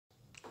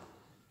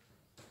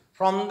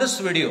From this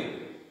video,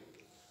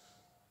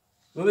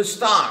 we will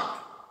start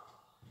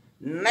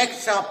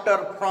next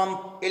chapter from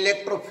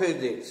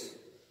electrophysics,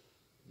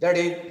 that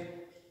is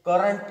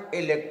current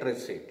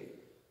electricity.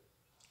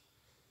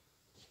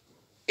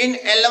 In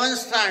 11th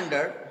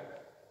standard,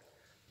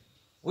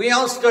 we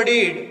have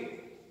studied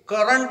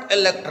current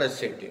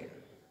electricity.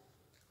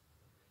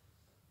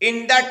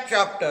 In that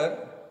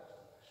chapter,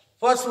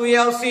 first we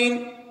have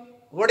seen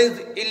what is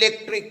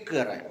electric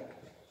current.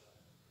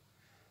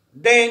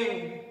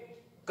 Then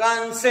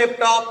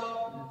concept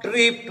of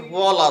drift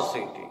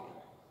velocity.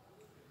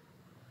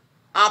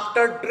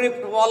 After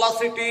drift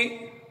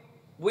velocity,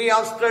 we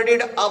have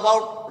studied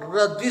about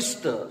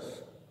resistors,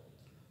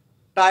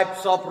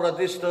 types of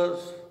resistors,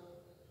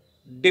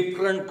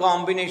 different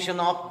combination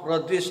of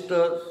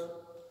resistors,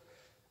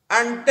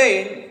 and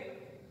then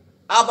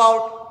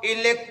about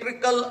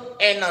electrical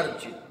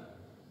energy.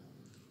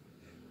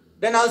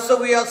 Then also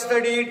we have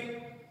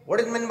studied what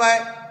is meant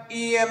by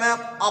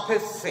EMF of a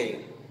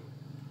cell.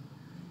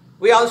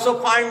 We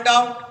also find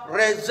out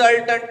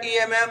resultant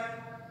EMF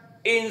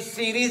in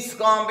series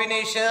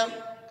combination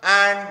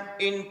and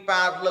in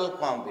parallel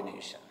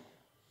combination.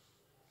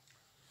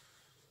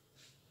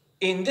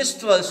 In this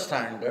 12th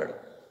standard,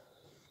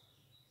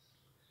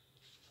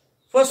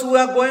 first we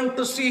are going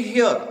to see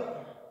here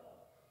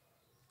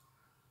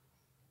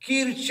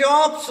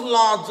Kirchhoff's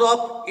laws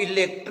of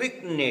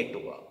electric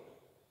network.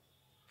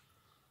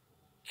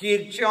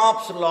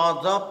 Kirchhoff's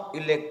laws of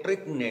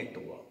electric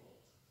network.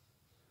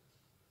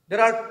 There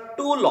are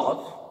two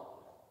laws.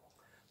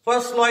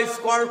 First law is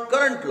called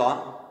current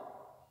law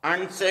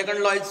and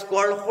second law is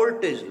called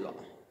voltage law.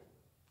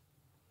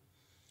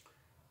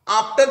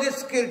 After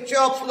this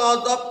Kirchhoff's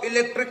laws of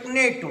electric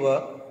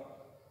network,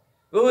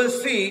 we will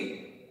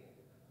see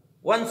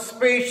one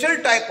special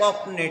type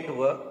of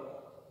network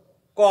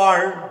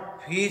called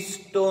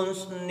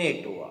Wheatstone's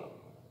network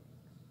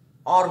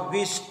or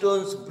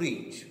Wheatstone's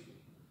bridge.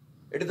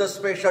 It is a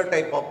special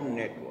type of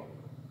network.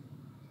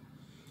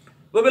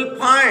 We will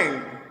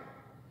find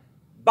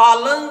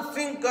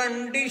balancing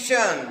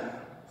condition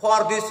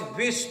for this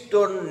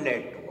Wheatstone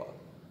network.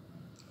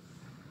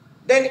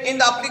 Then in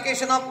the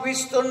application of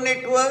Wheatstone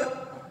network,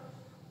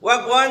 we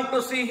are going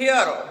to see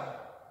here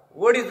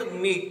what is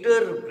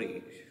meter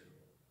bridge.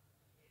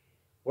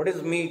 What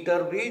is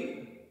meter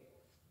bridge?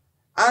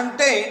 And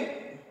then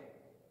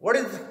what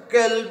is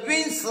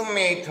Kelvin's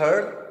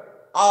method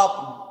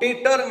of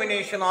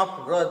determination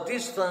of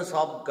resistance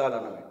of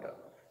galvanometer.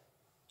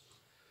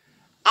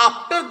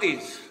 After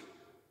this,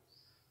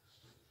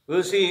 we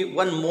will see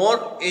one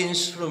more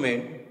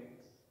instrument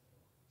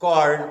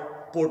called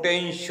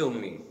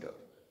potentiometer.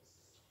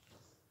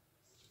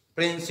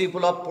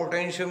 Principle of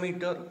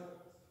potentiometer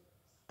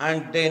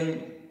and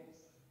then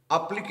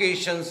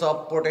applications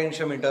of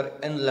potentiometer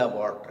in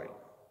laboratory.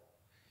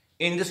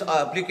 In these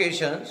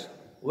applications,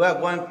 we are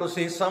going to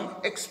see some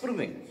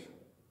experiments.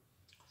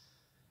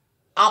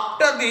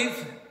 After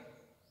this,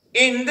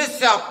 in this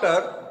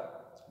chapter,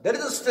 there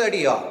is a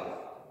study of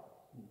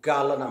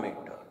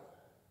galvanometer.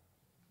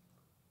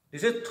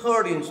 This is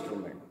third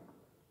instrument,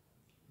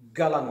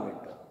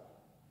 galvanometer.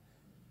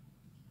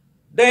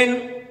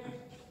 Then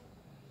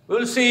we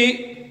will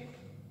see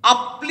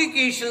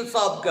applications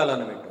of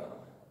galvanometer.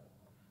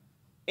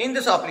 In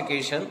this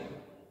application,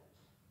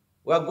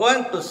 we are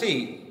going to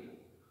see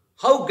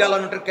how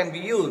galvanometer can be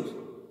used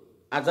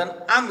as an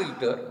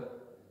ammeter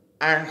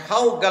and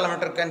how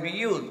galvanometer can be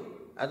used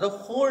as a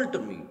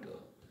voltmeter.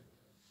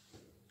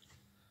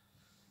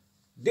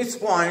 These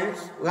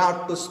points we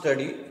have to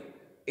study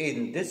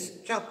in this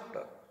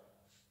chapter.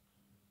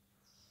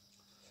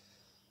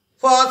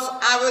 First,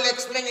 I will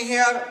explain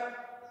here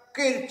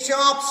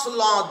Kirchhoff's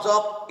laws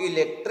of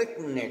electric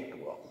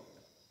network.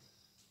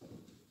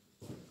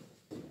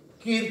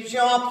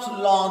 Kirchhoff's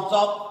laws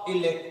of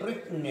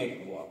electric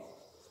network.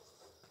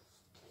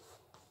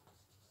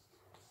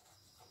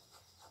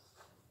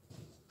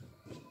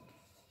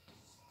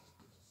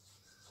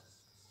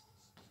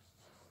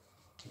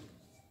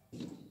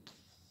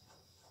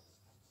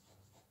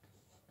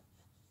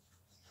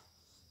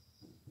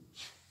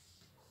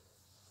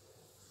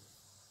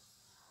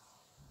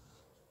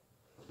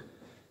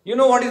 You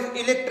know what is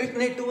electric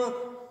network?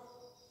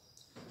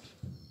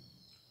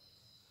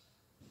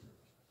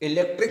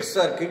 Electric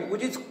circuit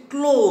which is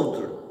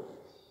closed,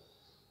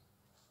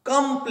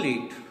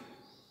 complete.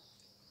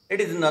 It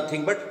is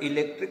nothing but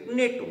electric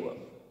network.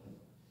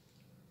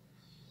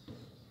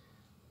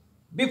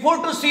 Before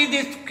to see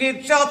this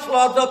Kirchhoff's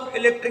laws of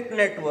electric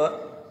network,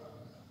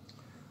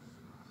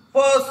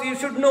 first you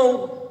should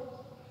know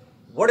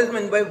what is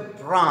meant by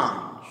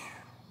branch.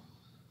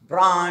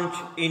 Branch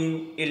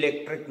in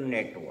electric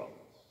network.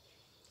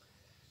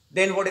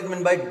 Then what is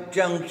meant by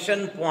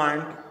junction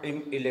point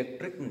in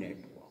electric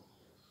network.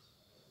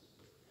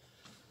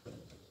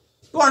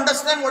 To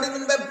understand what is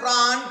meant by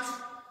branch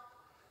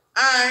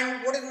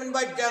and what is meant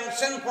by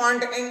junction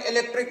point in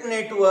electric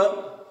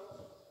network,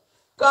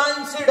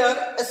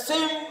 consider a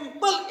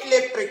simple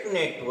electric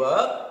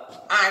network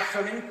as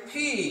shown in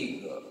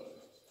figure.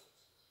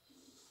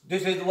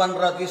 This is one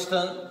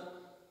resistance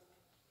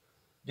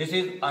This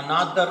is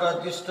another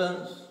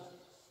resistance.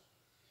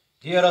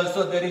 Here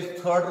also there is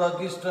third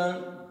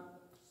resistance.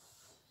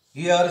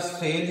 Here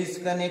cell is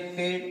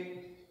connected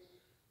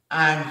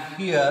and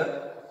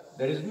here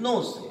there is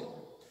no cell.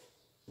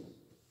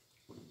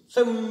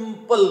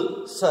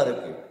 Simple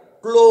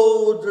circuit,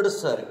 closed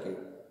circuit.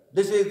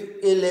 This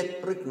is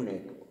electric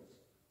network.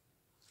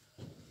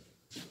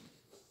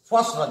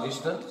 First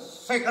resistance,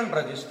 second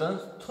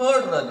resistance,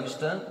 third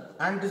resistance,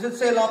 and this is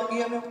cell of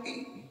EMF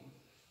E.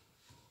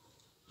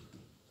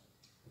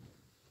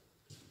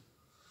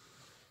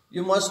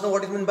 You must know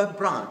what is meant by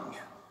branch.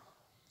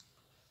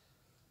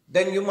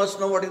 Then you must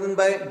know what is meant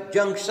by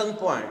junction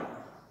point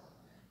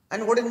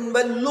and what is meant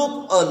by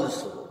loop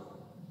also.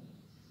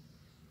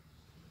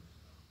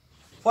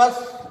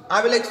 First,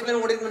 I will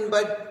explain what is meant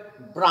by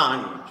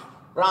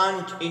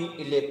branch in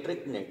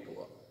electric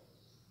network.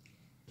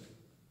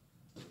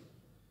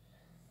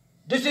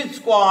 This is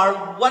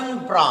called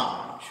one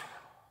branch.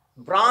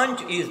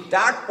 Branch is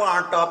that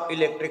part of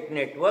electric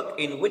network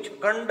in which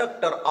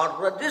conductor or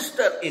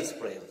resistor is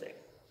present.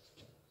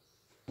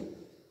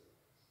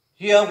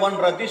 Here one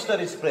resistor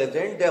is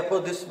present,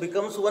 therefore this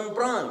becomes one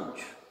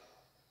branch.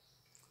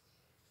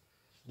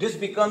 This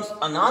becomes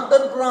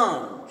another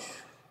branch.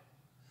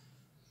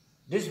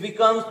 This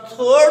becomes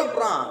third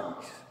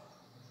branch.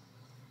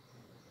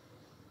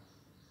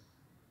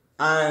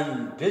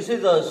 And this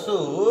is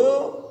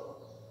also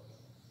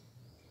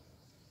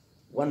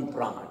one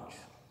branch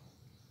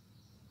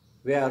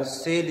where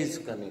cell is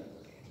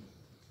connected.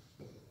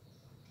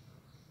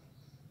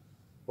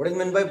 What is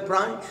meant by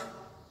branch?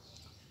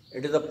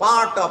 It is a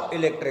part of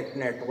electric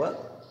network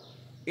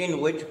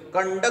in which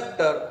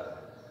conductor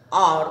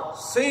or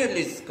cell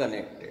is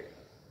connected,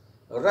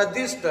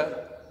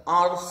 resistor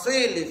or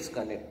cell is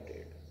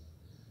connected.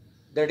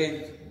 That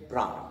is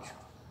branch.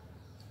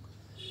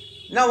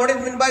 Now what is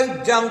meant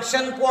by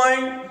junction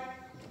point?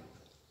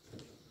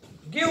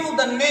 Give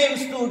the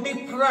names to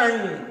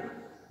different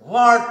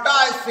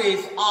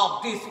vertices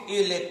of this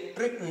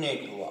electric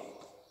network.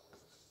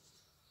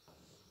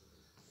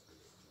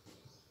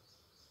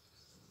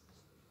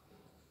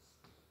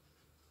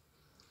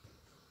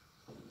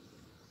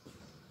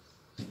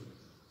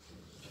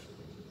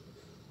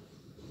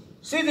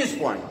 See this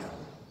point.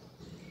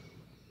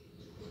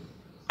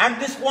 At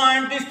this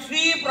point, these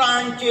three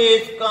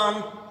branches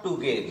come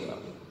together.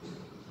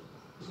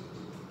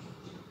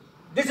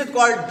 This is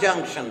called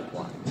junction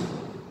point.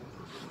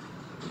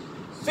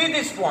 See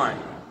this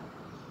point.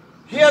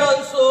 Here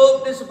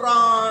also this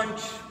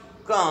branch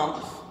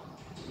comes,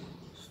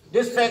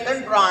 this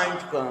second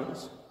branch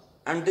comes,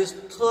 and this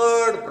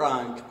third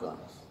branch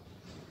comes.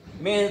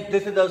 Means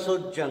this is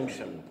also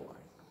junction point.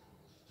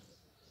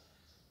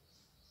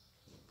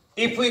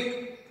 If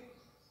we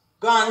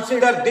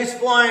consider this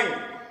point,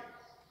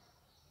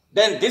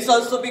 then this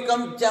also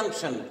becomes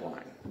junction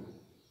point.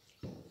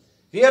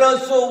 Here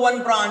also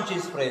one branch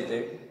is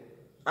present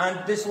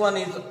and this one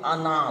is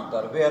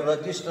another where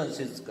resistance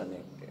is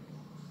connected.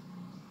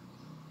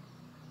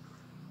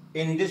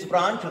 In this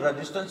branch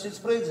resistance is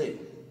present.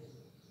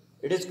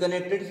 It is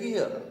connected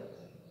here.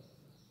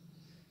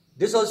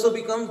 This also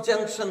becomes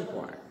junction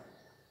point.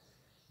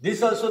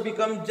 This also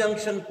becomes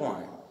junction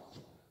point.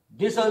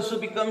 This also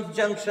becomes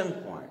junction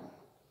point.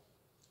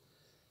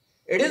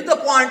 It is the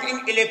point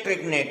in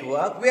electric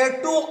network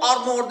where two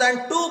or more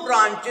than two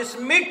branches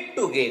meet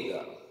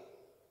together.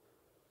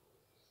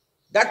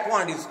 That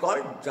point is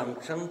called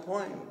junction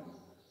point.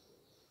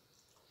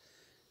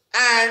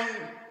 And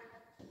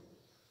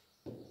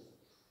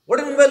what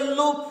is the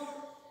loop?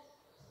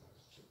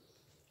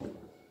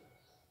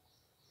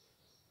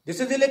 This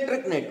is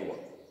electric network.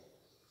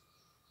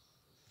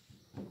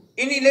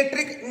 In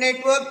electric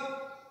network,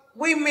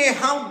 we may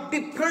have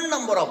different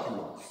number of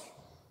loops.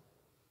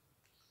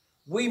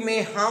 We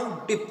may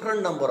have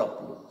different number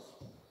of loops.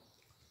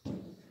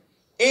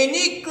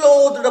 Any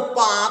closed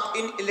path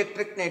in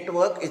electric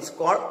network is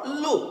called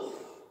loop.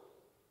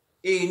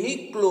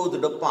 Any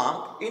closed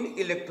path in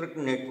electric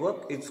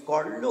network is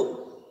called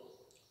loop.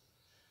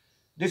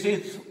 This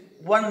is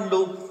one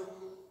loop.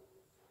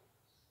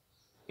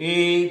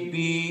 A, B,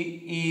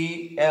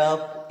 E,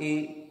 F,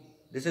 E.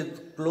 This is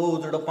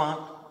closed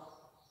path.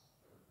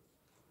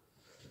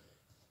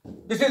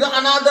 This is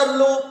another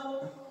loop.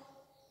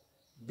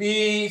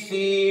 B,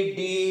 C,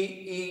 D,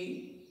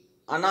 E.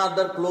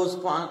 Another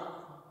closed path.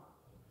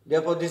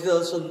 Therefore, this is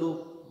also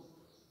loop.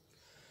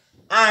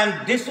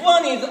 And this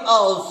one is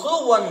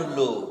also one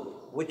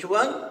loop. Which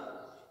one?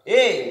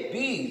 A,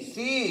 B,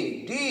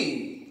 C,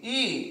 D,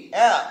 E,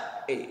 F,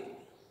 A.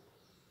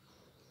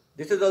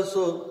 This is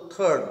also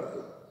third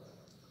loop.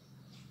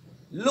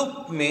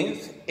 Loop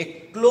means a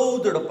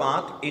closed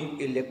path in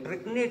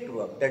electric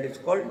network. That is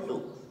called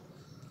loop.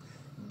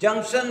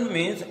 Junction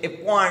means a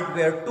point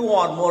where two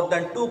or more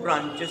than two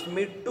branches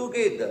meet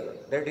together.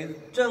 That is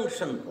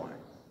junction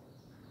point.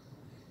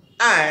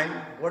 And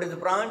what is the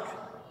branch?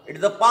 It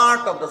is a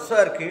part of the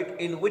circuit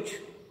in which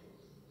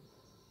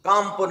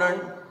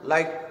component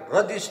like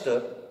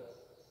resistor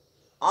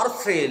or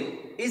cell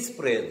is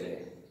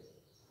present.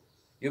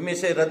 You may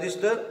say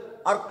resistor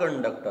or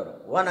conductor,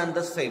 one and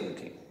the same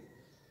thing.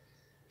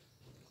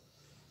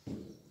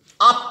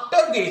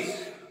 After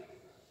this,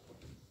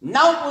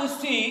 now we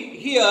see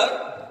here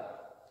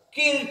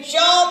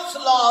Kirchhoff's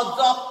laws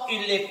of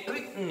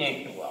electric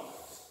network.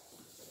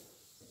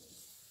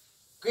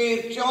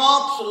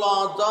 Kirchhoff's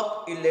laws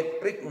of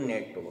electric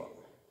network.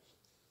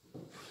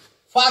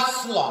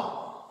 First law,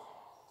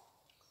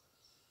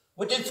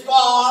 which is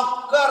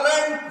called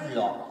current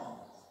law.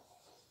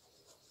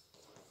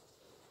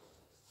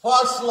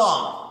 First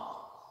law,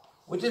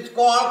 which is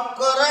called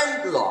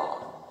current law.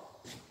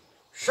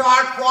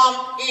 Short form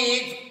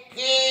is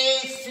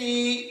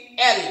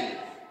KCL.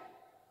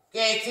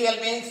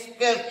 KCL means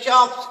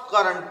Kirchhoff's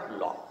current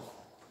law.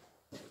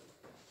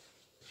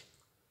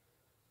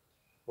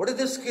 What is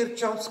this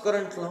Kirchhoff's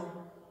current law?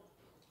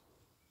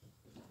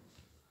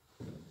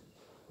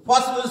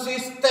 First we see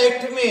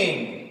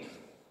statement.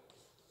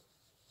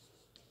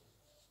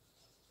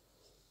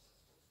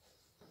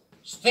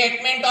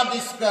 Statement of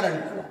this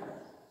current law.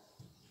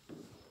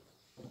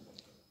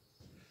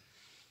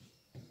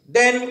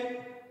 Then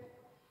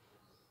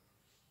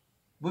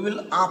we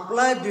will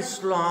apply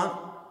this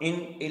law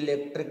in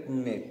electric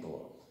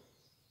network.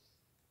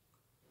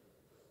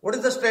 What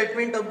is the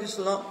statement of this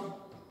law?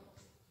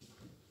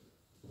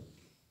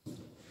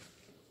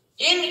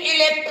 In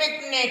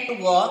electric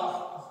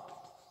network,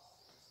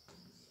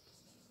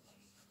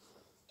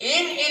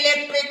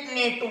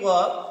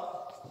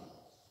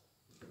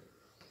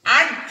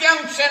 at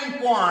junction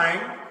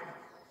point,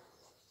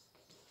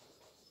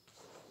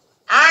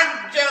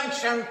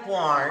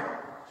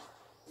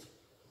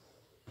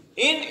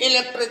 in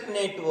electric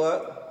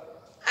network,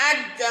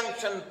 at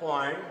junction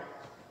point,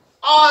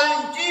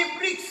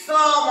 algebraic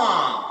sum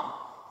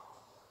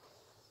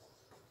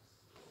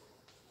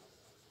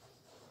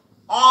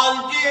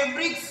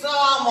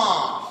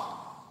of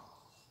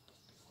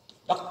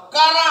the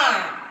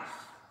current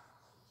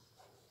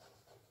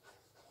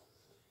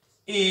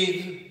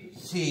is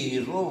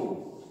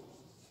 0.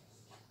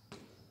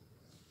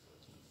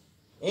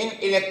 In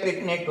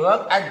electric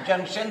network, at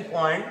junction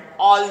point,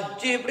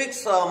 algebraic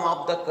sum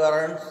of the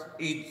currents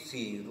is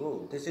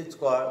 0. This is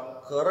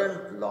called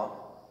current law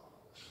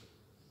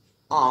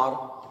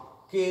or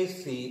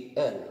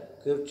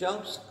KCL,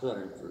 Kirchhoff's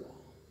current law.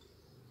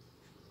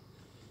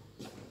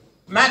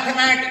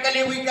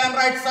 Mathematically, we can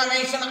write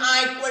summation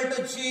I equal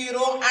to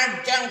 0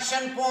 at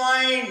junction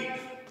point.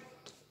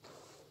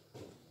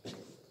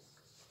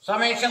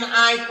 Summation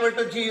I equal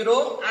to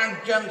 0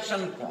 at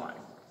junction point.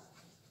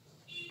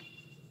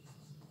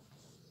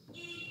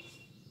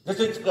 This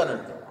is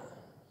current law.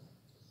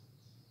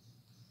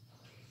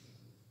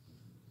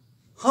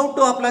 How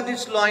to apply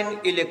this law in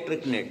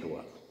electric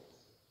network?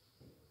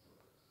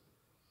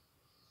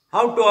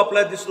 How to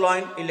apply this law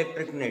in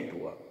electric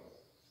network?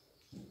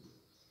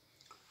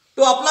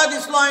 To apply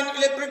this law in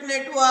electric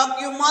network,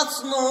 you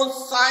must know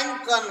sign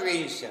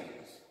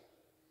conventions.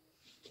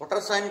 What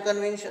are sign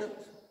conventions?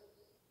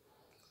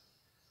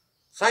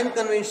 Sign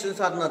conventions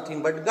are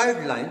nothing but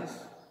guidelines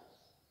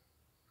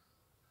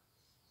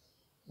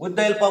with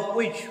the help of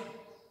which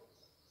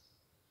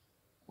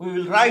we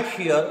will write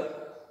here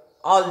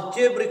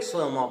algebraic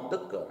sum of the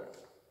current.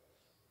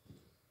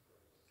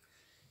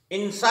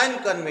 In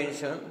sign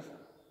conventions,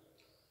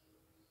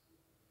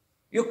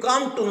 you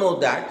come to know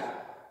that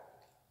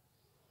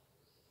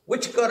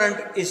which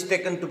current is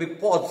taken to be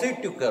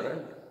positive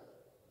current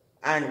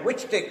and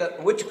which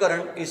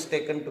current is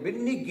taken to be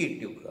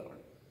negative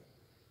current.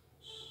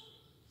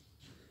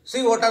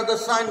 See what are the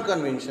sign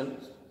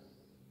conventions,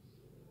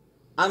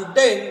 and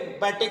then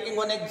by taking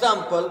one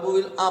example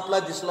we will apply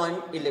this law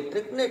in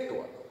electric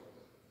network.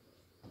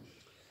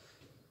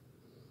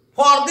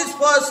 For this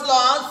first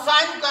law,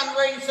 sign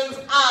conventions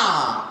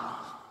are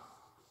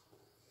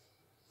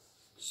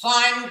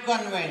sign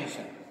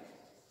convention.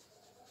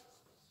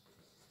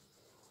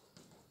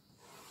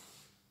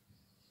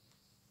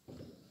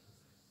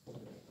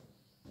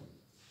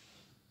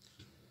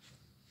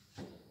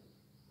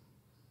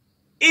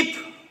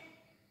 If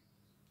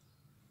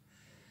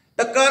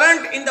the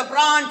current in the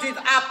branch is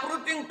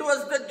approaching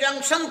towards the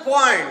junction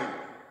point,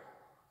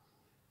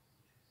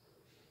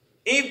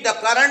 if the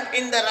current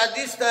in the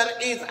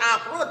resistor is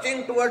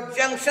approaching towards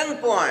junction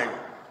point,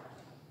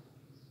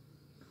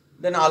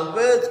 then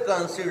always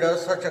consider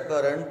such a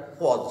current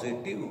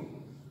positive.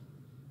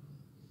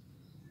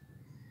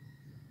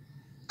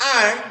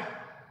 And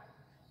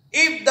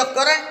if the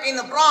current in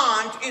a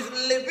branch is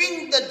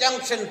leaving the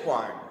junction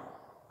point,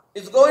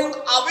 is going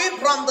away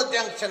from the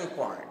junction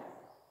point,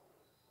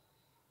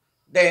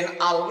 then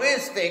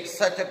always take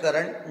such a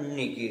current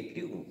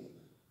negative.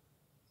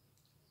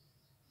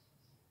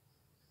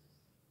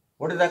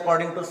 What is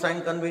according to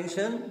sign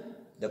convention?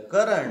 The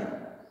current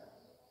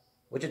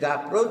which is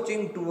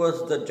approaching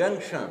towards the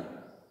junction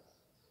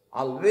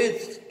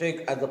always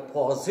take as a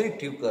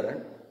positive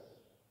current,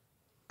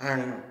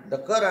 and the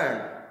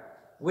current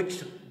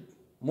which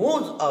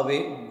goes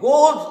away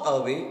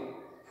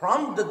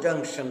from the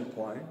junction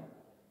point,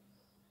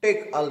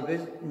 take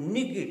always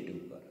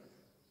negative current.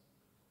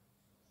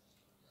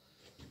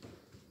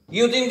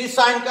 Using the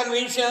sign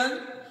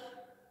convention,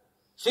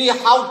 see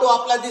how to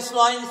apply this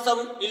law in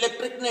some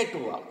electric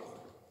network.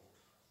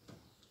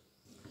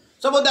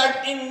 Suppose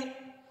that in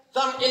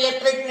some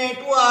electric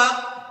network,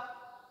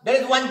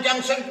 there is one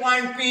junction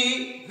point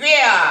P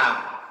where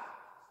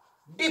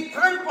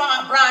different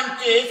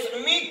branches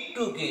meet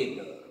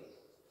together.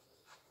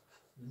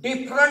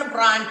 Different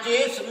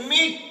branches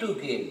meet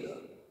together.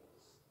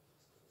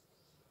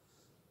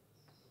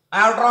 I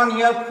have drawn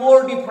here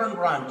 4 different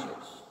branches.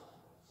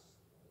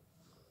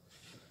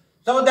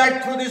 So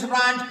that through this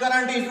branch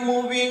current is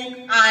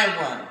moving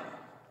I1.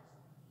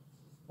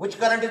 Which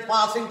current is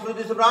passing through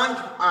this branch?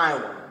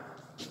 I1.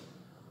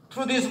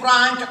 Through this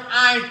branch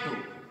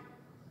I2.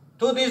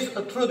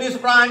 Through this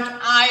branch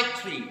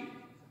I3.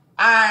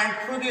 And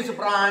through this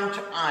branch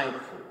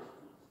I4.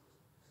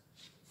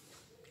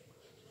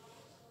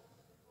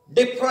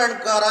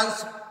 Different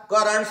currents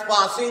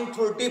passing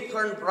through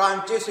different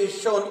branches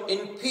is shown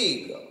in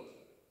figure.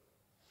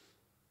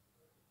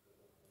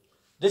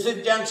 This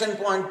is junction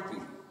point P.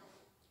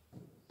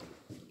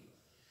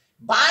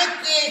 By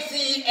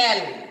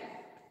KCL,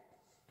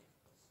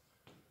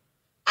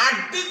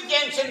 at this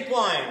junction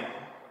point,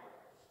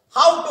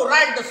 how to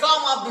write the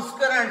sum of this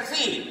current?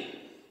 See,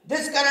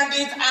 this current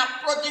is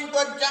approaching to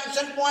a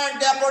junction point,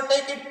 therefore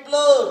take it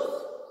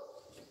plus.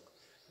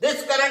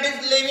 This current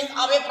is leaving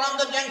away from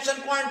the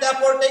junction point,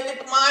 therefore take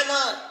it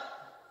minus.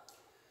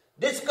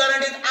 This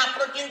current is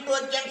approaching to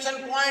a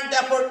junction point,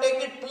 therefore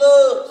take it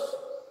plus.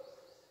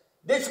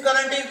 This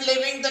current is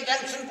leaving the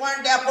junction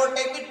point, therefore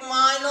take it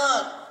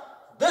minus.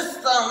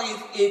 This sum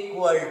is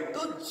equal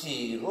to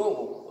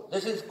 0.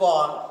 This is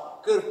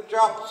called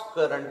Kirchhoff's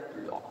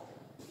current law.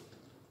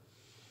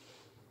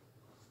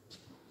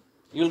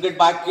 You will get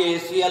by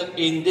KCL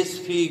in this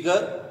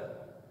figure.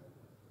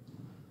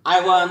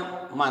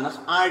 I1 minus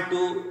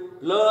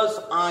I2 plus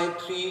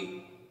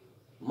I3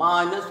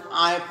 minus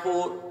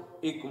I4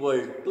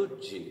 equal to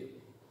 0.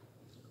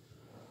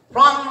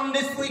 From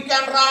this we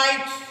can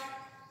write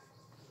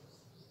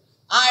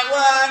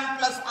I1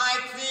 plus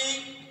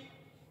I3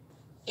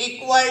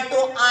 equal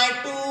to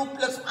I2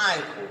 plus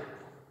I4.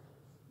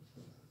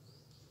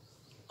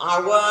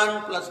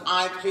 I1 plus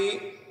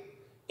I3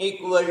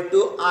 equal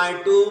to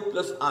I2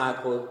 plus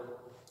I4.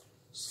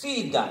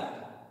 See that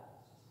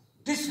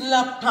this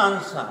left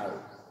hand side,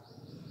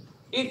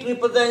 it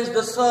represents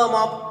the sum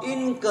of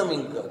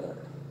incoming current.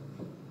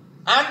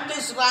 And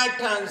this right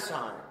hand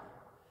side,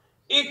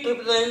 it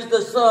represents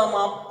the sum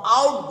of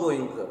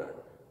outgoing current.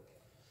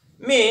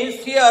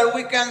 Means here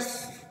we can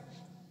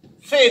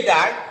say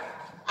that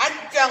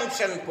at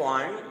junction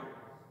point,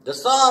 the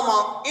sum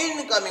of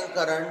incoming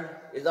current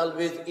is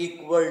always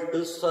equal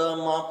to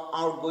sum of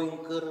outgoing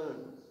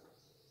current.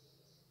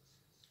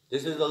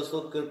 This is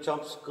also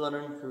Kirchhoff's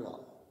current law.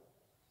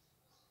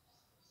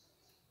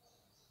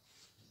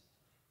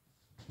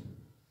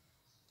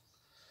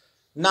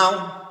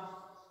 Now,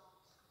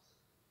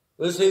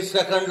 we see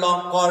second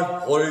law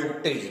called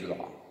voltage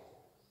law.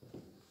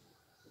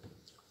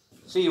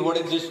 See, what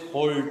is this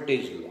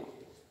voltage law?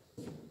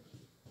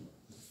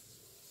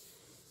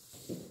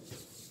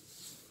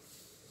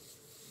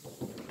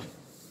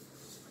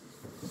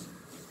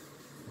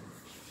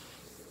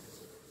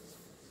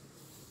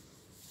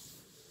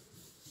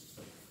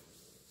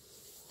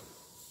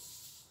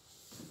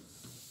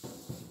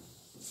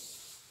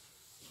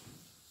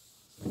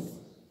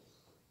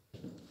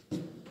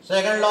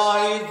 Second law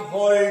is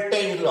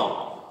voltage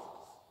law.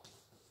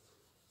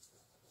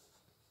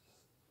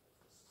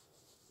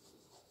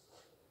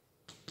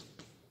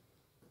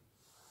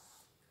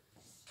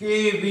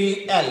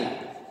 KVL,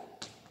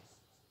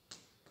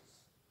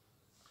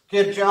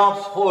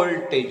 Kirchhoff's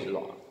voltage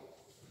law.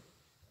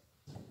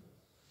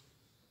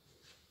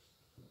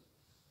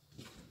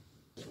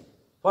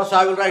 First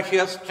I will write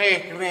here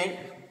statement.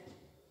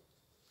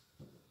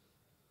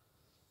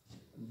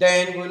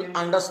 Then we will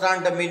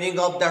understand the meaning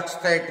of that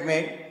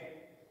statement.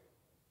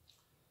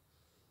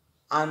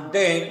 And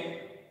then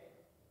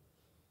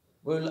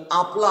we will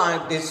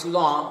apply this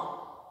law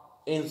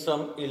in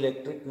some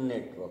electric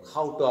network.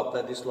 How to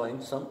apply this law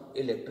in some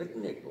electric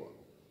network?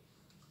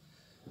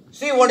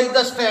 See, what is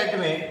the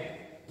statement?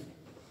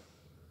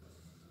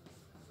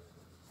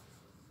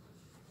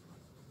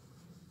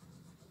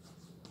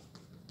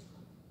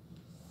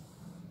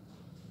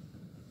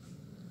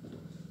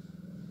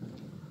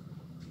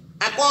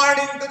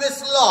 According to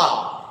this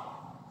law,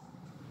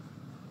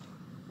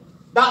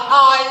 the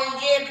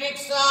algebraic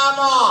sum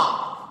of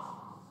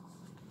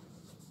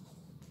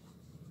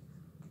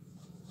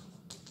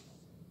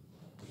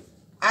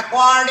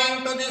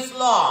according to this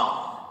law,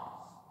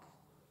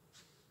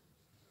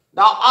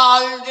 the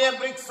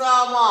algebraic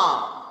sum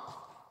of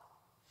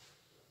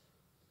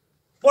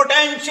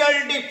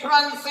potential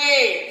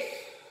differences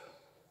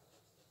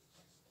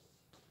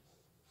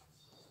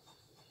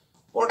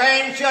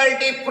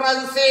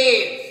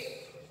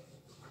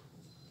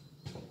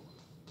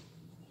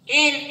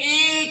in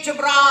each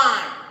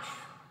branch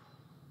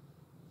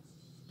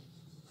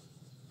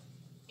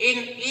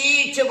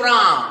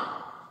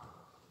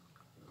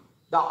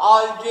the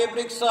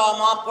algebraic sum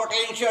of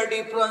potential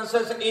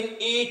differences in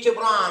each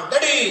branch,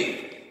 that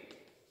is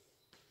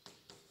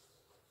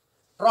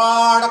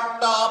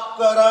product of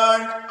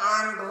current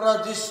and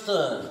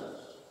resistance.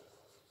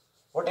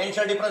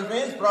 Potential difference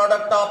means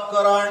product of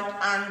current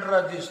and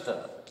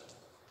resistance.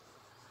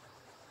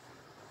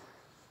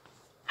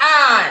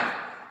 And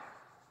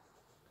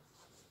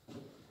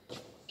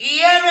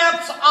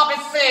EMFs of a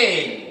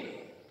cell.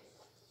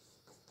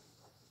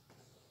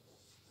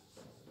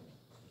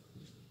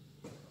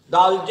 The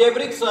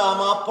algebraic sum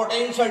of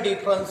potential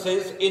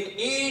differences in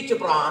each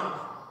branch,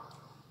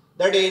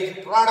 that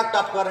is product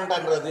of current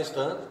and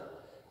resistance,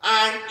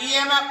 and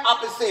EMF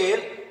of a cell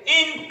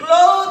in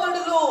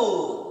closed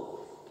loop.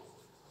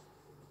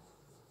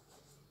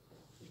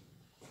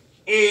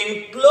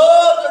 In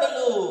closed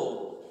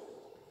loop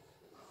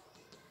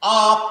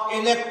of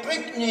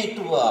electric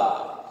network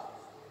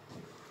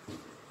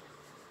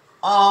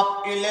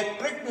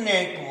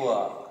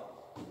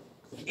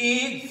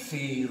is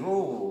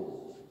zero.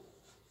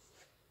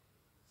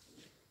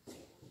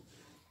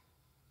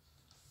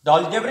 The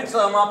algebraic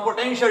sum of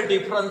potential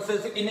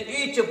differences in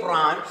each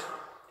branch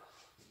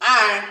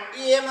and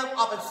EMF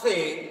of a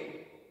cell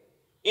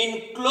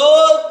in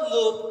closed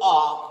loop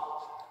of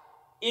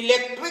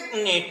electric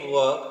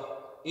network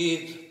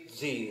is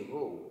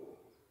zero.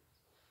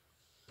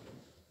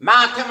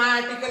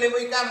 Mathematically,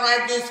 we can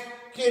write this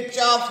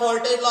Kirchhoff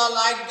voltage law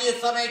like this: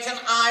 summation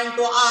I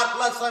into R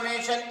plus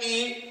summation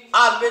E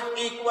always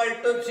equal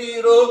to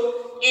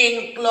zero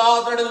in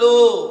closed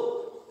loop.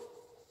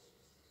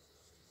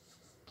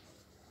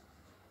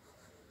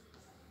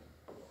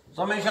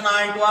 Summation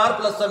I into R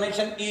plus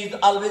summation E is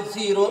always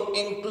zero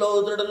in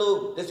closed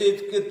loop. This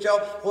is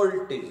Kirchhoff's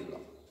voltage law.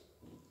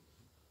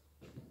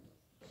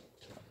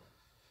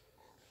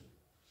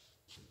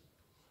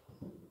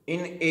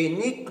 In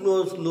any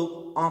closed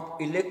loop of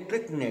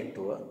electric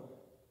network,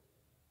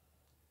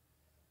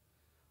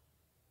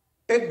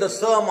 take the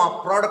sum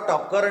of product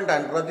of current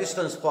and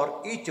resistance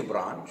for each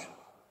branch,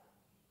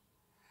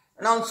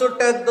 and also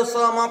take the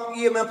sum of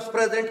EMFs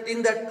present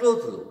in that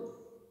closed loop.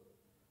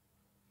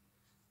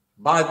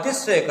 By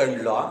this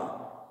second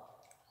law,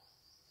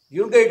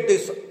 you get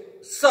this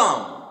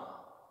sum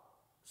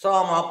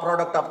of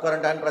product of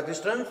current and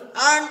resistance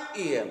and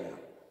EMF,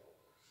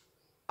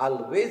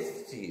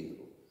 always zero.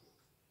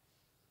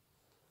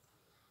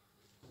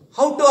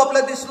 How to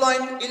apply this law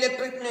in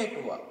electric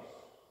network?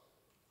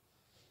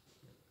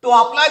 To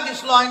apply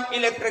this law in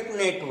electric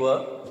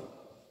network,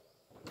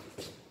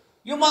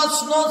 you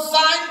must know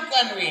sign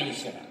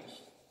conventions.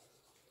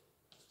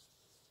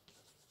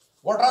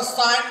 What are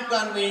sign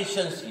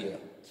conventions here?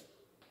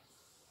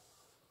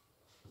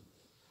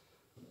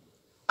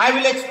 I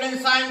will explain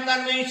sign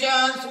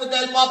conventions with the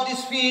help of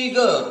this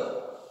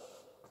figure.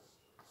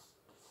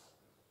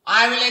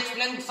 I will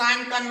explain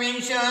sign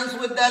conventions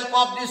with the help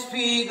of this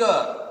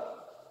figure.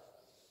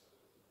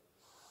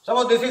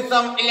 Suppose this is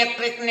some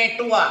electric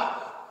network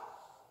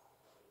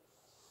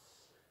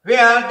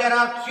where there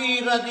are three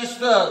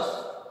resistors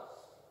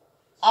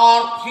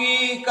or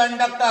three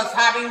conductors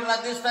having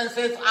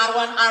resistances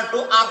R1,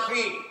 R2,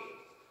 R3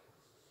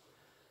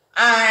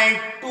 and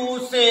two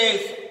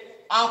cells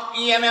of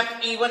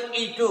EMF E1,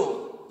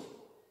 E2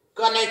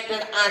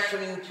 connected as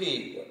shown in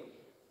figure.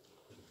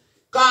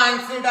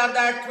 Consider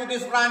that through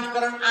this branch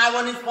current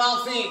I1 is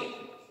passing,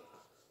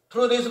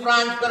 through this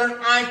branch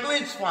current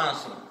I2 is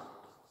passing,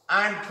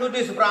 and through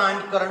this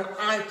branch current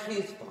I3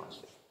 is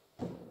passing.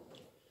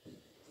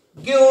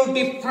 Give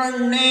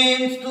different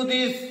names to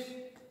these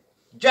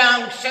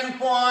junction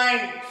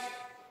points: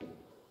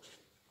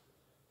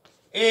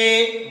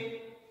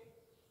 A,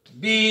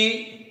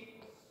 B,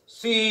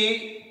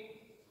 C,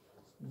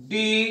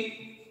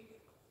 D,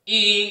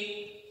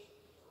 E,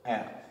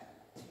 F.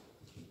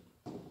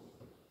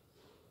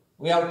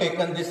 We have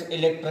taken this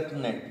electric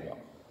network.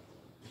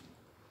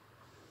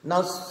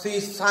 Now see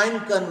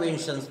sign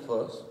conventions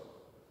first,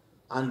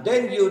 and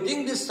then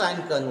using this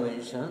sign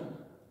convention,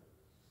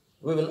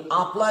 we will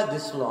apply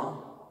this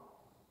law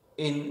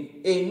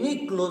in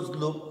any closed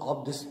loop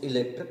of this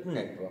electric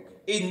network.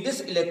 In this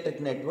electric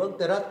network,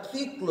 there are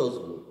three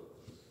closed loops.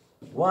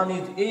 One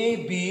is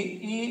A, B,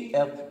 E,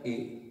 F,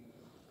 A.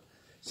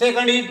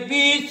 Second is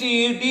B,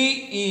 C,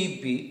 D,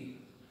 E, B.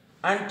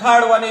 And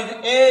third one is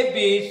A,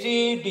 B,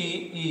 C, D,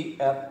 E,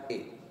 F,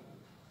 A.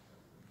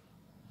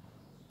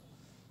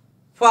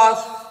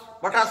 First,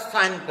 what are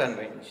sign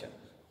conventions?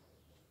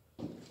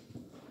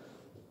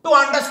 To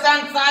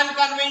understand sign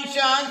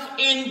conventions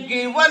in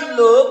given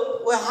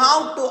loop, we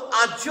have to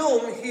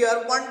assume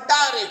here one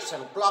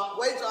direction,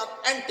 clockwise or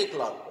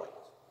anti-clockwise.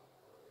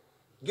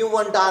 Give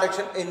one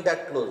direction in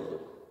that closed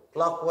loop,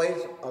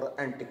 clockwise or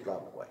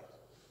anti-clockwise.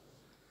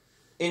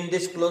 In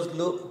this closed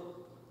loop,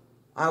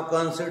 I have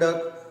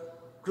considered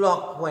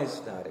clockwise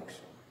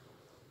direction.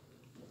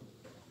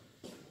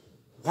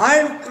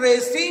 While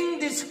tracing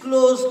this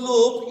closed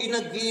loop in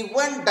a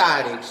given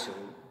direction,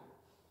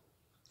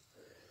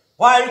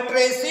 while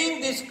tracing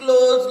this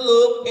closed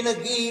loop in a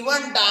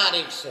given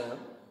direction,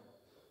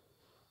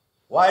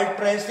 while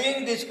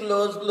tracing this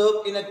closed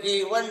loop in a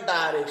given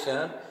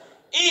direction,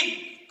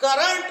 if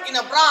current in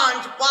a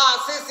branch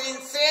passes in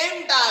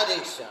same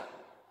direction,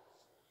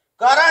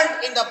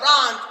 current in the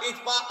branch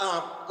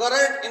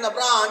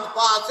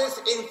passes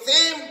in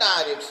same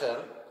direction,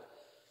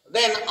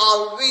 then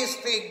always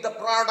take the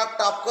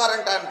product of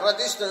current and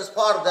resistance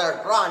for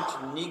that branch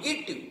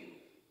negative.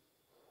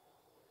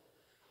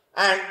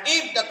 And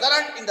if the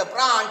current in the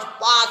branch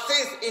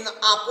passes in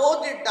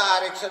opposite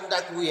direction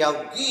that we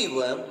have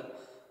given,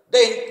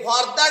 then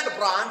for that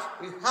branch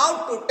we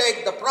have to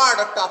take the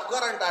product of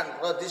current and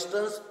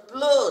resistance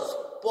plus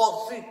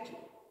positive.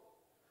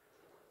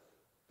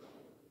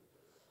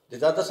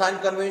 These are the sign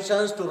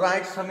conventions to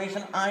write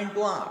summation I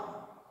into R.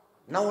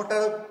 Now what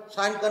are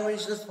sign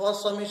conventions for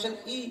summation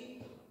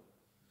E?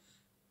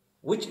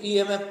 Which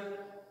EMF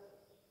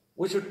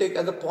we should take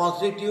as a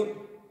positive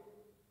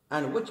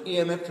and which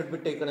EMF should be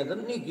taken as a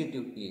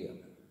negative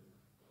EMF?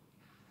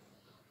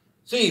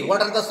 See,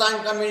 what are the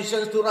sign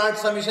conventions to write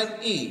summation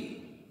E?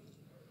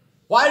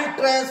 While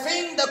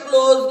tracing the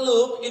closed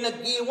loop in a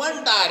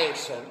given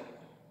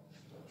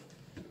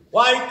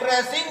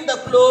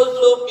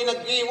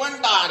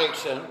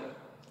direction,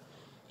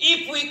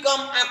 if we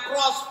come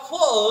across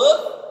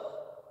first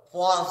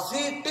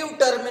positive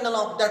terminal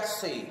of that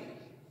cell,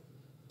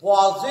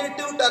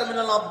 positive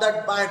terminal of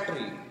that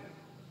battery,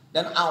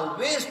 then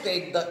always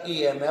take the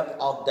EMF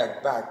of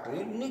that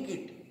battery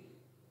negative.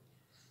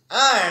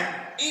 And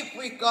if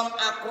we come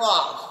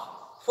across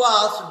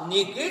first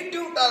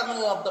negative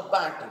terminal of the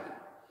battery,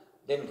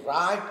 then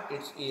write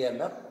its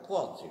EMF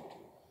positive.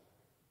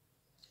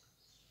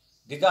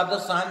 These are the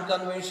sign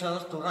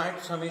conventions to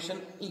write summation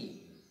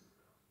E.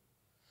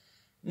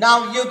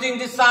 Now using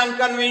these sign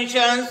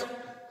conventions,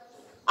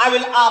 I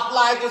will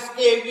apply this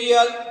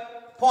KVL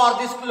for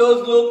this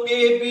closed loop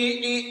A,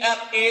 B, E,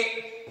 F,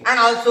 A, and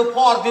also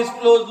for this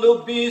closed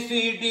loop B,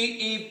 C, D,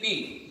 E,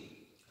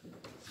 P.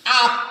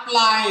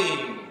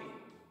 Applying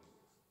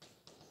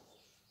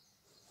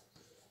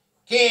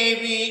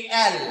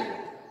KVL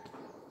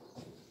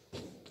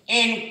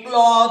in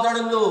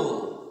closed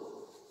loop.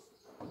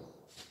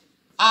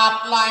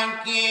 Applying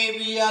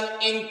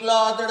KVL in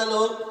closed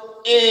loop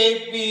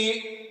A,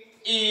 B,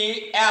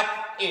 E, F,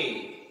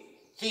 A.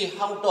 See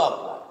how to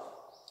apply.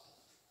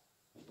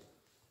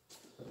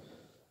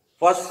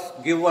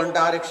 First, give one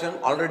direction.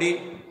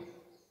 Already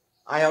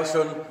I have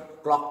shown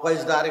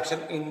clockwise direction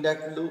in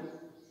that loop.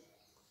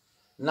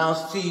 Now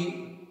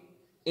see,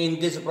 in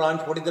this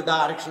branch, what is the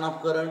direction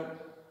of current?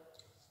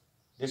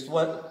 This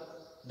one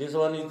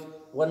is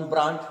one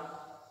branch.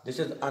 This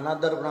is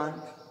another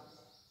branch.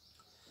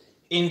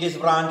 In this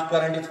branch,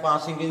 current is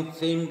passing in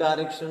same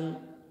direction.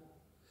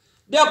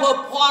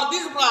 Therefore, for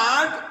this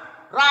branch,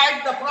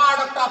 write the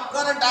product of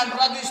current and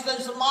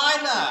resistance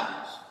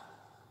minus.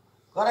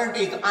 Current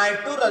is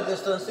I2,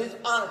 resistance is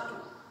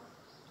R2.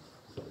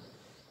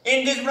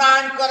 In this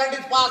branch, current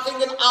is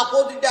passing in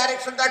opposite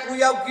direction that we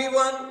have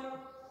given.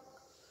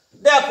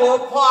 Therefore,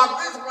 for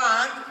this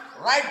branch,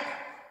 write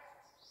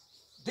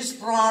this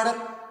product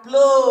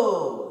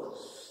plus.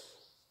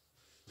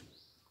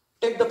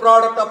 Take the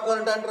product of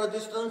current and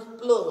resistance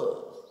plus.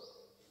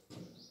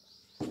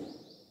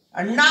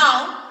 And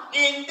now,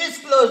 in this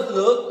closed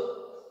loop,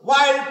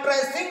 while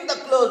tracing the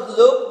closed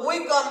loop,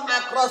 we come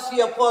across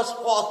here first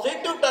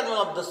positive terminal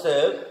of the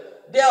cell.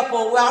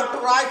 Therefore, we have to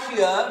write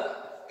here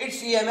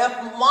its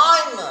EMF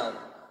minus.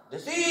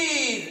 This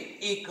is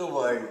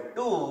equal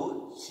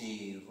to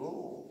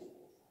 0.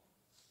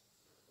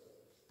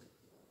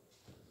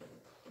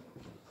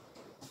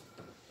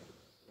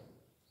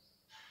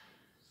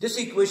 This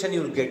equation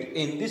you will get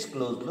in this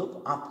closed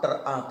loop after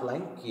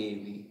applying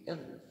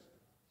KVL.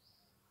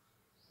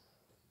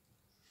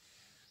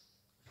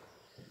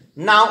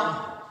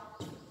 Now,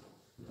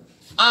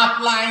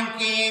 applying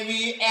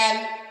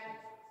KVL,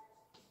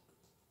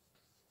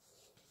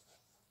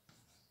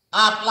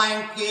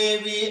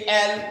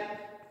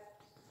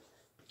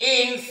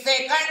 in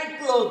second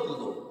closed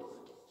loop.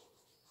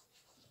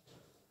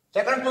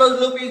 Second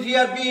closed loop is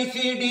here B,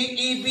 C, D,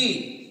 E,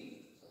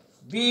 B.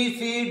 B,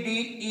 C, D,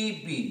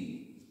 E, B.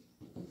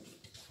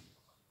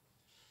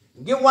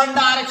 Give one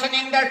direction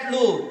in that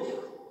loop.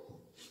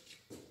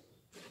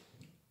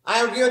 I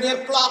have given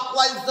here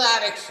clockwise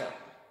direction.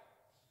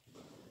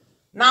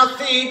 Now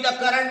see the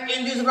current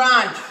in this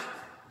branch.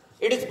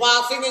 It is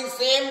passing in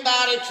same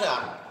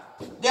direction.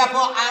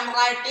 Therefore, I am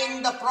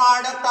writing the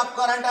product of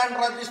current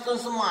and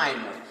resistance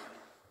minus.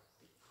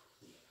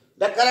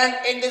 The current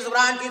in this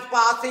branch is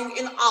passing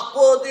in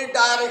opposite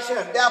direction.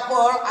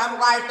 Therefore, I am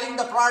writing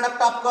the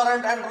product of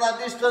current and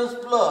resistance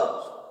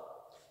plus.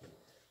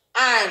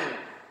 And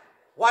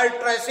while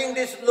tracing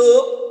this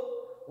loop,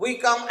 we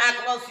come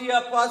across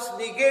here first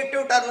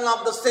negative terminal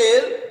of the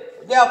cell.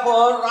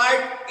 Therefore,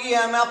 write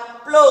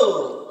EMF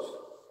plus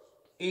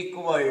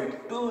equal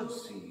to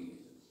 0.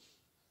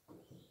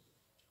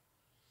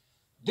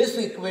 This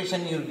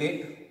equation you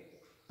get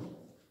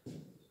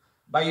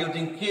by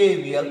using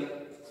KVL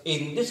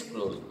in this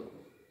closed loop.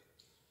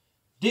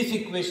 This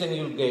equation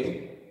you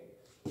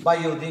get by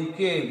using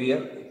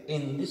KVL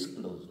in this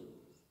closed loop.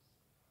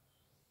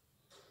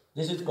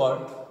 This is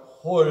called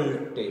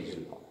voltage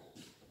law.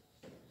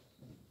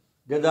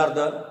 These are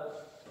the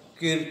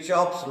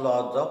Kirchhoff's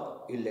laws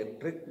of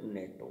electric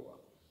network.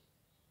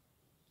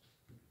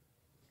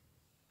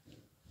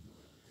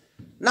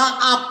 Now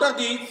after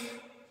this,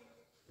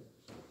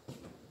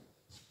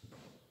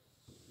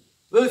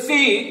 we'll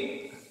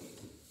see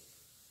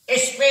a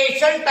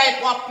special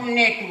type of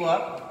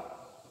network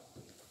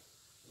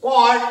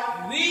called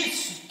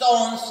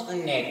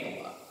Wheatstone's network.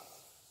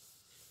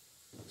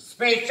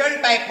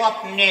 Special type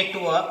of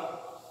network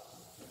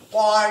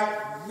called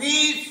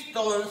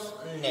Wheatstone's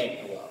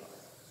network.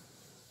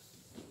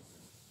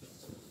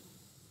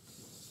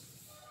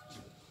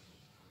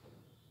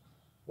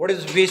 What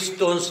is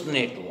Wheatstone's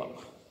network?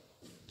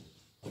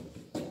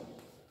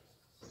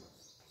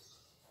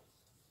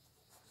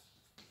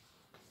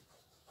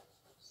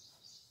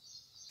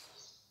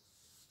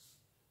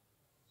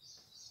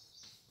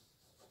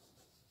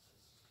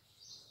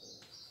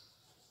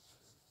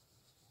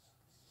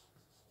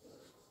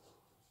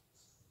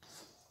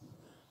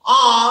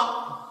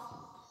 Or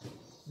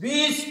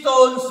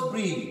Wheatstone's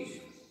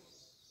bridge.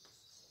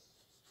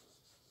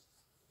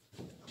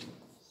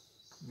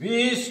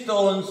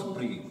 Wheatstone's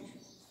bridge.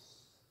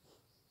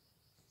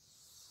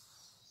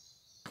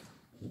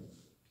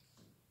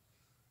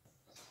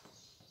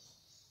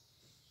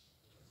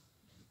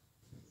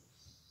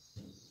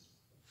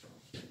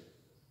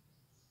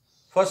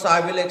 First, I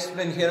will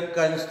explain here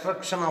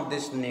construction of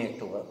this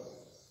network.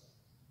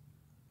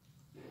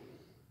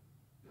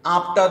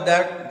 After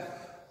that,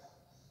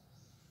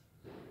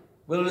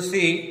 we will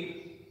see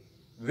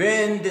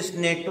when this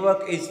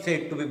network is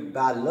said to be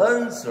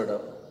balanced,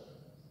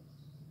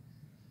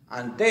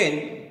 and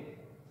then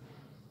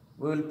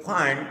we will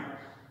find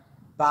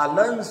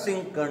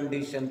balancing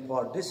condition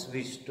for this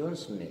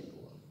Wheatstone's network.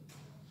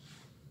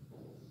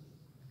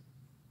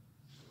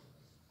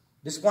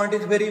 This point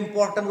is very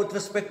important with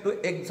respect to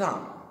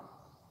exam.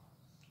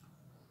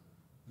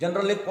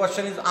 Generally,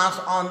 question is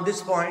asked on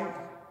this point.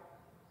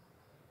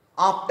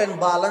 Obtain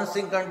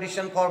balancing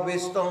condition for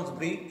Wheatstone's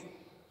bridge,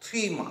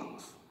 3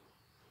 marks.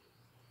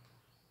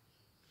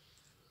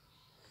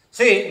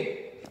 See,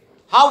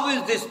 how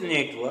is this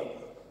network?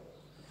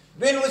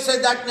 When we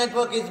say that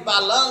network is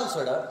balanced,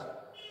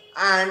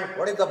 and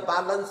what is the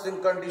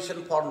balancing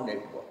condition for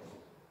network?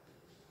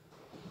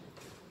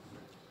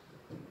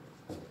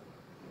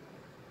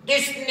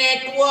 This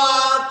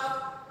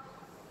network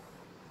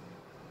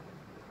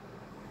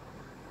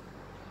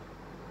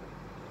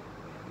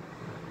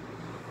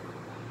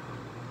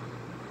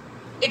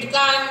it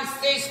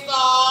consists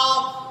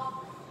of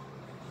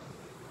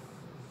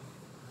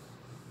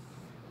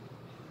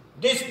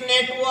this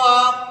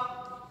network.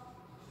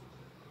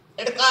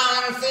 It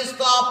consists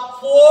of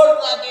 4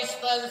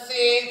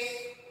 resistances.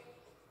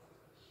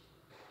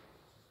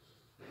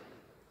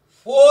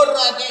 4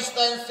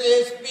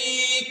 resistances P,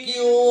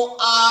 Q,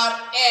 R,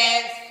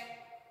 S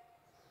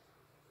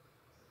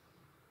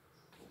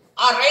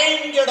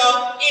arranged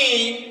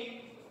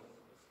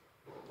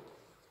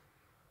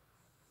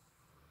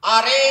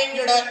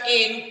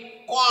in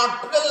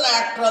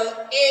quadrilateral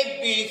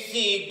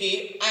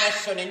ABCD as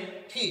shown in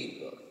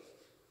figure.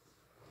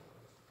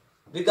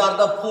 These are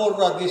the 4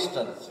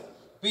 resistances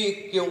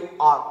P, Q,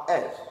 R,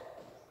 S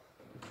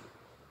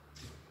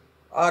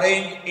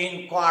arranged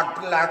in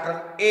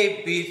quadrilateral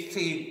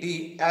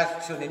ABCD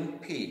as shown in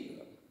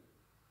figure.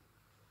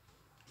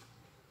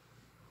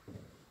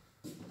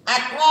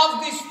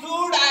 Across these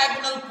 2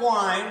 diagonal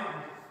points,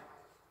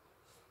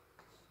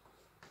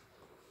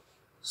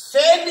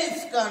 cell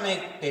is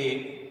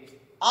connected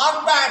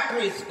or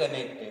battery is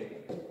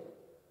connected,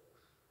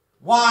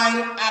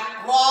 while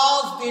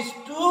across these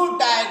 2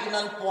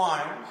 diagonal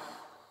points,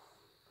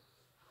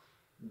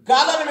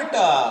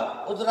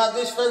 galvanometer whose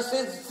resistance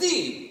is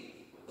Z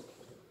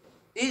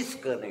is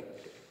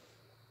connected.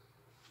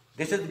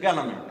 This is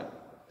galvanometer.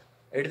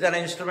 It is an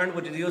instrument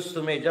which is used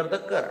to measure the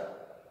current.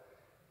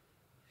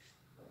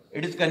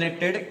 It is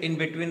connected in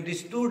between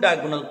these 2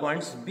 diagonal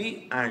points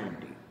B and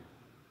D.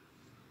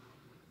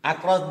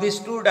 Across these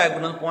 2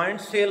 diagonal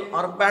points, cell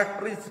or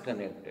battery is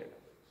connected.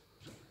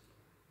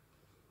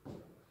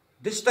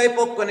 This type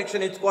of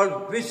connection is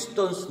called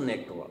Wheatstone's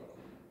network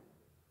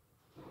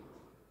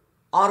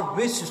or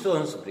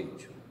Wheatstone's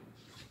bridge.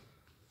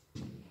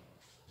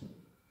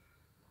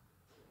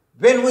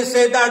 When we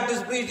say that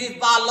this bridge is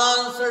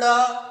balanced,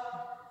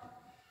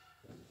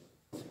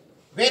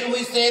 when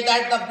we say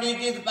that the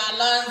bridge is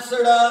balanced,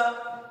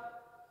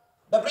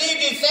 the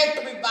bridge is said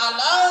to be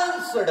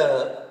balanced.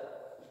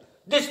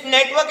 This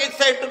network is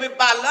said to be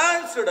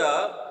balanced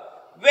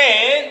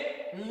when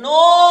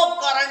no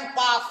current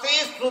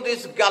passes through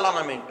this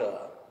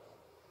galvanometer.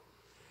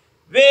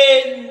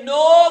 When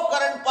no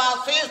current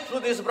passes through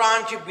this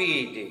branch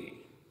BD.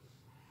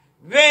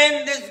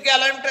 When this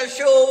galvanometer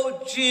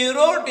shows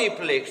 0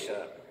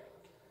 deflection,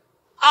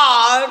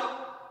 or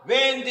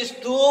when these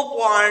 2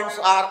 points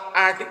are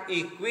at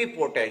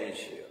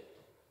equipotential.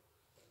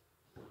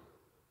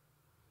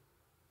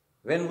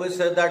 When we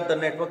say that the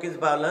network is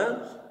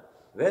balanced,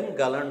 when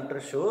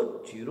galvanometer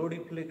shows 0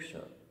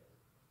 deflection.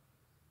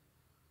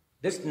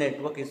 this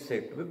network is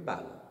said to be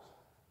balanced.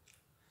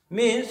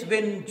 Means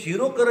when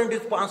zero current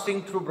is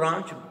passing through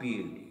branch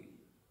BAD.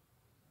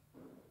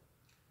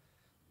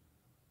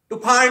 To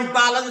find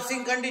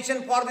balancing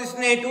condition for this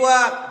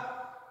network,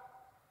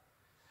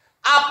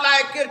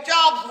 apply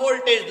Kirchhoff's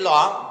voltage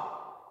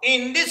law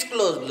in this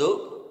closed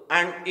loop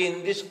and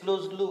in this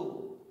closed loop.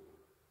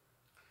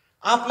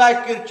 Apply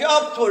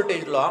Kirchhoff's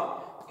voltage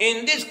law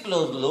in this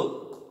closed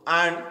loop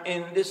and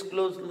in this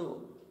closed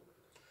loop.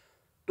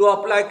 To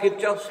apply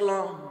Kirchhoff's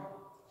law,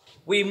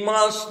 we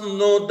must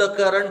know the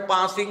current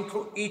passing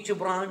through each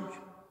branch,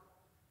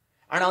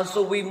 and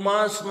also we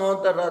must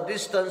know the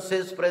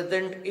resistances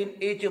present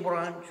in each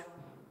branch.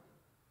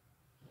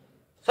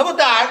 So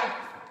that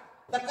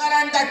the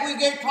current that we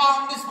get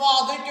from this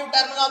positive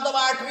terminal of the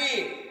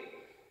battery,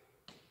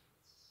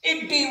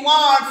 it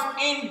divides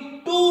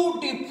in two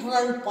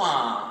different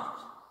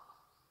parts.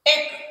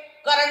 Take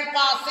current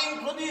passing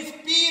through this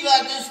P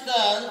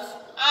resistance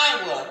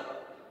I1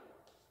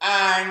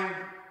 and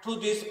through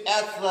this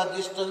S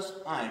resistance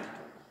I2.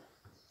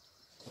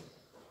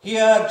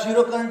 Here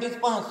zero current is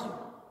passing.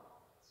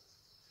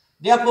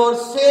 Therefore,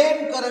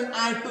 same current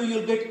I2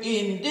 you get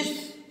in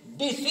this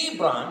DC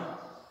branch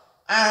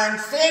and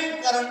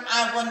same current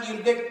I1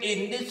 you get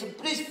in this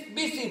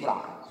BC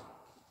branch.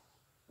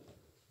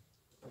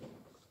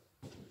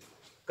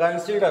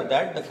 Consider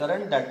that the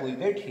current that we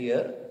get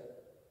here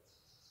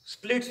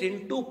splits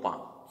in two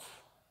parts.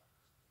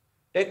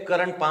 Take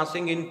current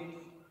passing in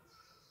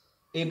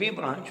AB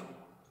branch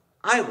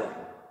I1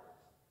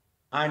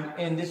 and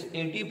in this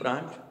AD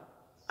branch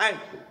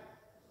I2.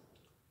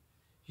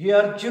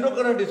 Here zero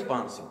current is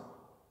passing.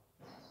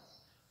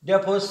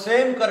 Therefore,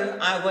 same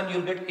current I1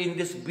 you get in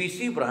this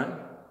BC branch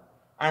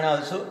and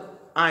also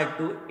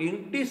I2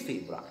 in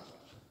DC branch.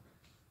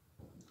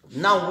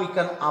 Now we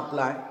can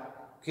apply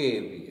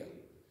KVL.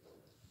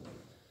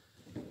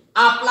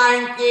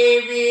 Applying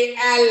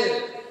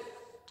KVL.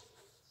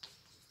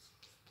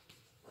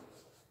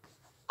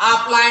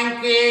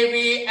 Applying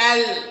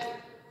KVL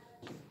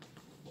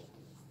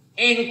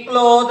in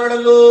closed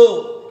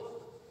loop.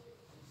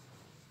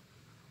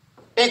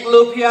 Take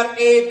loop here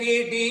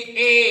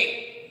ABDA.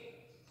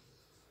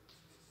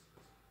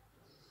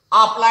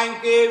 Applying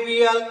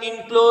KVL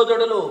in closed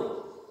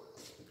loop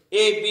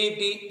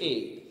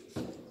ABDA.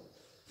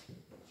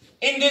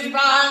 In this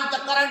branch, the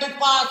current is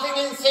passing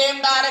in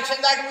same direction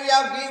that we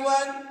have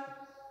given.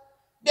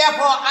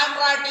 Therefore, I am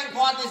writing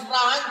for this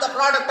branch the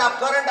product of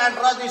current and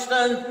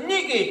resistance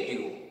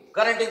negative.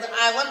 Current is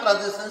I1,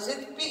 resistance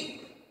is P.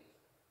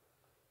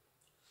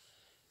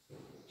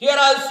 Here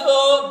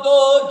also,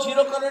 though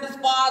zero current is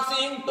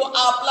passing, to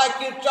apply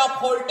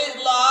Kirchhoff voltage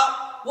law,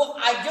 we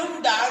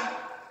assume that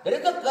there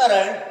is a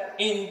current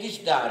in this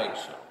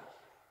direction.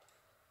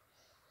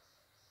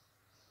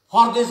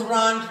 For this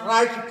branch,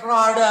 write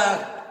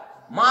product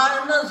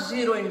minus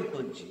 0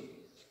 into G.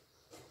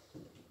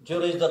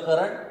 0 is the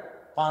current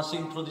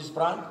passing through this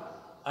branch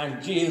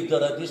and G is the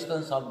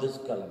resistance of this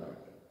element.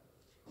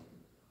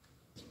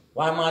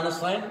 Why minus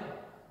sign?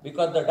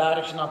 Because the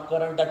direction of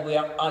current that we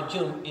have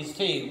assumed is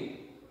same,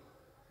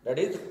 that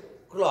is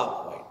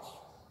clockwise.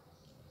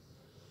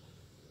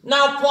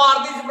 Now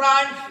for this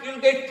branch, you will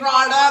get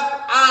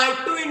product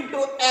I2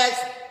 into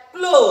S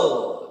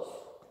close.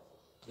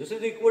 This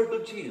is equal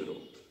to 0.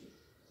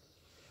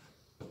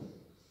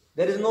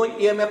 There is no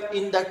EMF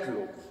in that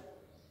loop.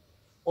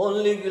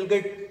 Only you will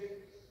get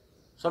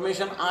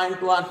summation I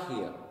into R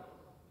here.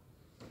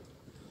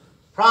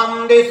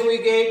 From this we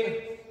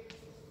get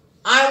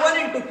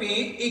I1 into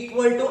P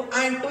equal to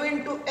I2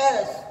 into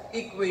S,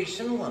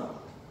 equation 1.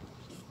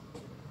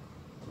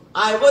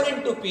 I1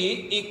 into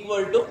P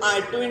equal to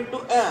I2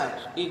 into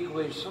S,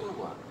 equation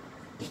 1.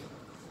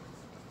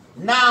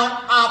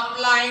 Now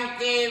applying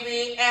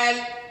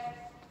KVL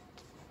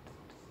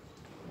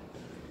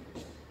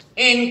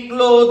in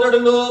closed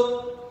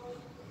loop.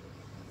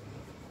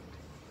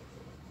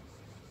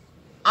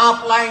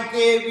 Applying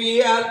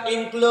KVL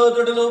in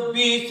closed loop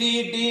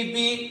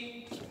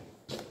BCDB.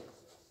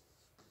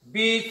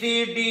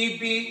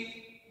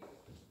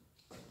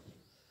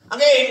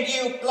 Again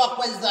give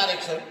clockwise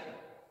direction.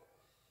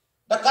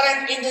 The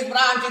current in this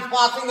branch is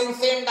passing in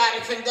same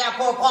direction.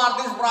 Therefore, for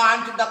this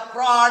branch, the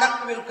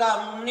product will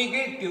come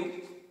negative.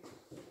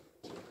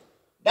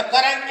 The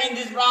current in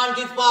this branch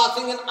is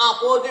passing in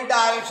opposite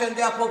direction.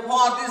 Therefore,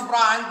 for this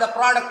branch, the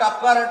product of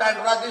current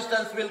and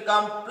resistance will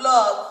come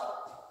plus.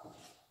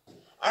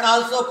 And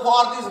also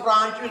for this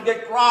branch, you will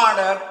get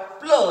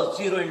product plus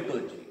 0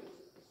 into G.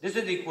 This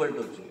is equal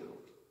to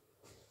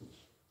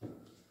 0.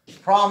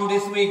 From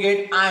this we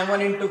get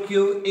I1 into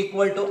Q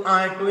equal to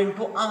I2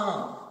 into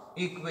R.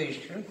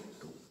 Equation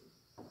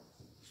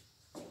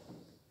 2.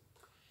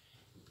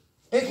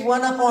 Take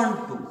 1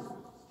 upon 2.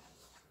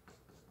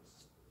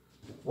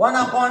 1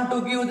 upon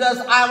 2 gives us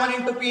I1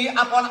 into P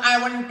upon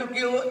I1 into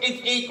Q is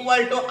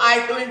equal to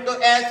I2 into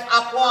S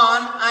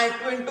upon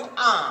I2 into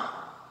R.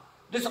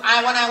 This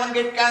I1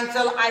 get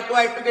cancelled,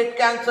 I2 get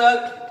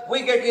cancelled.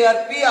 We get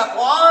here P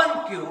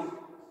upon Q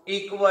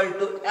equal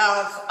to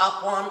S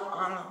upon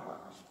R.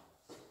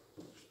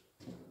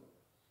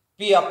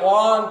 P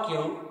upon Q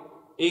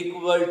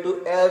equal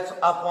to S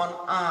upon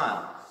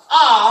R,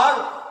 or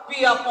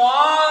P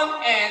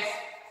upon S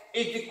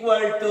is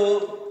equal to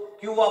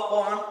Q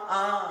upon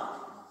R.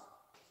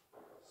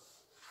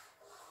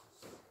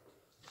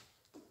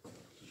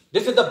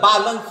 This is the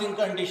balancing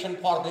condition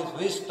for this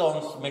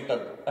Wheatstone's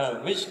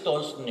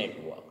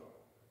network.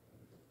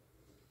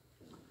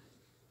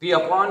 P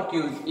upon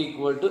Q is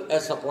equal to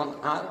S upon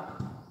R,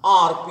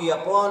 or P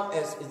upon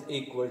S is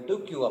equal to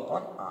Q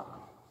upon R.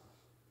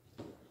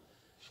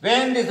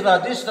 When these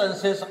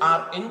resistances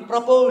are in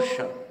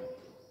proportion,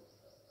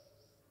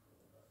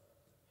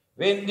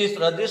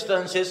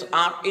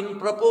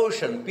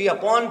 P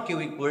upon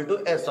Q equal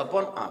to S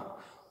upon R,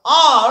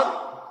 or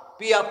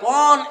P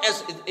upon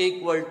S is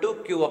equal to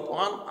Q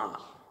upon R,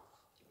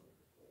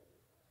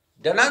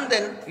 then and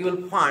then you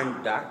will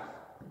find that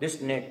this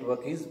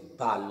network is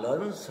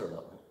balanced.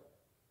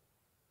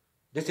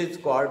 This is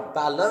called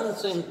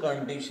balancing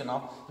condition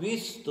of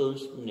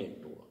Wheatstone's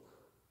network.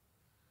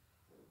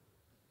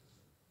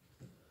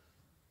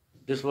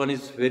 This one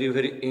is very,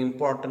 very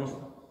important.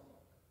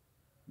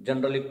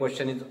 Generally,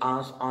 question is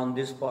asked on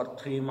this for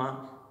 3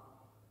 marks.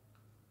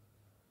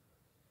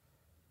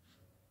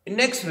 In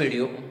next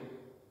video,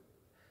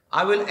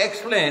 I will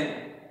explain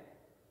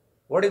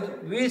what is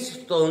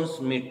Wheatstone's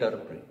meter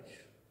bridge.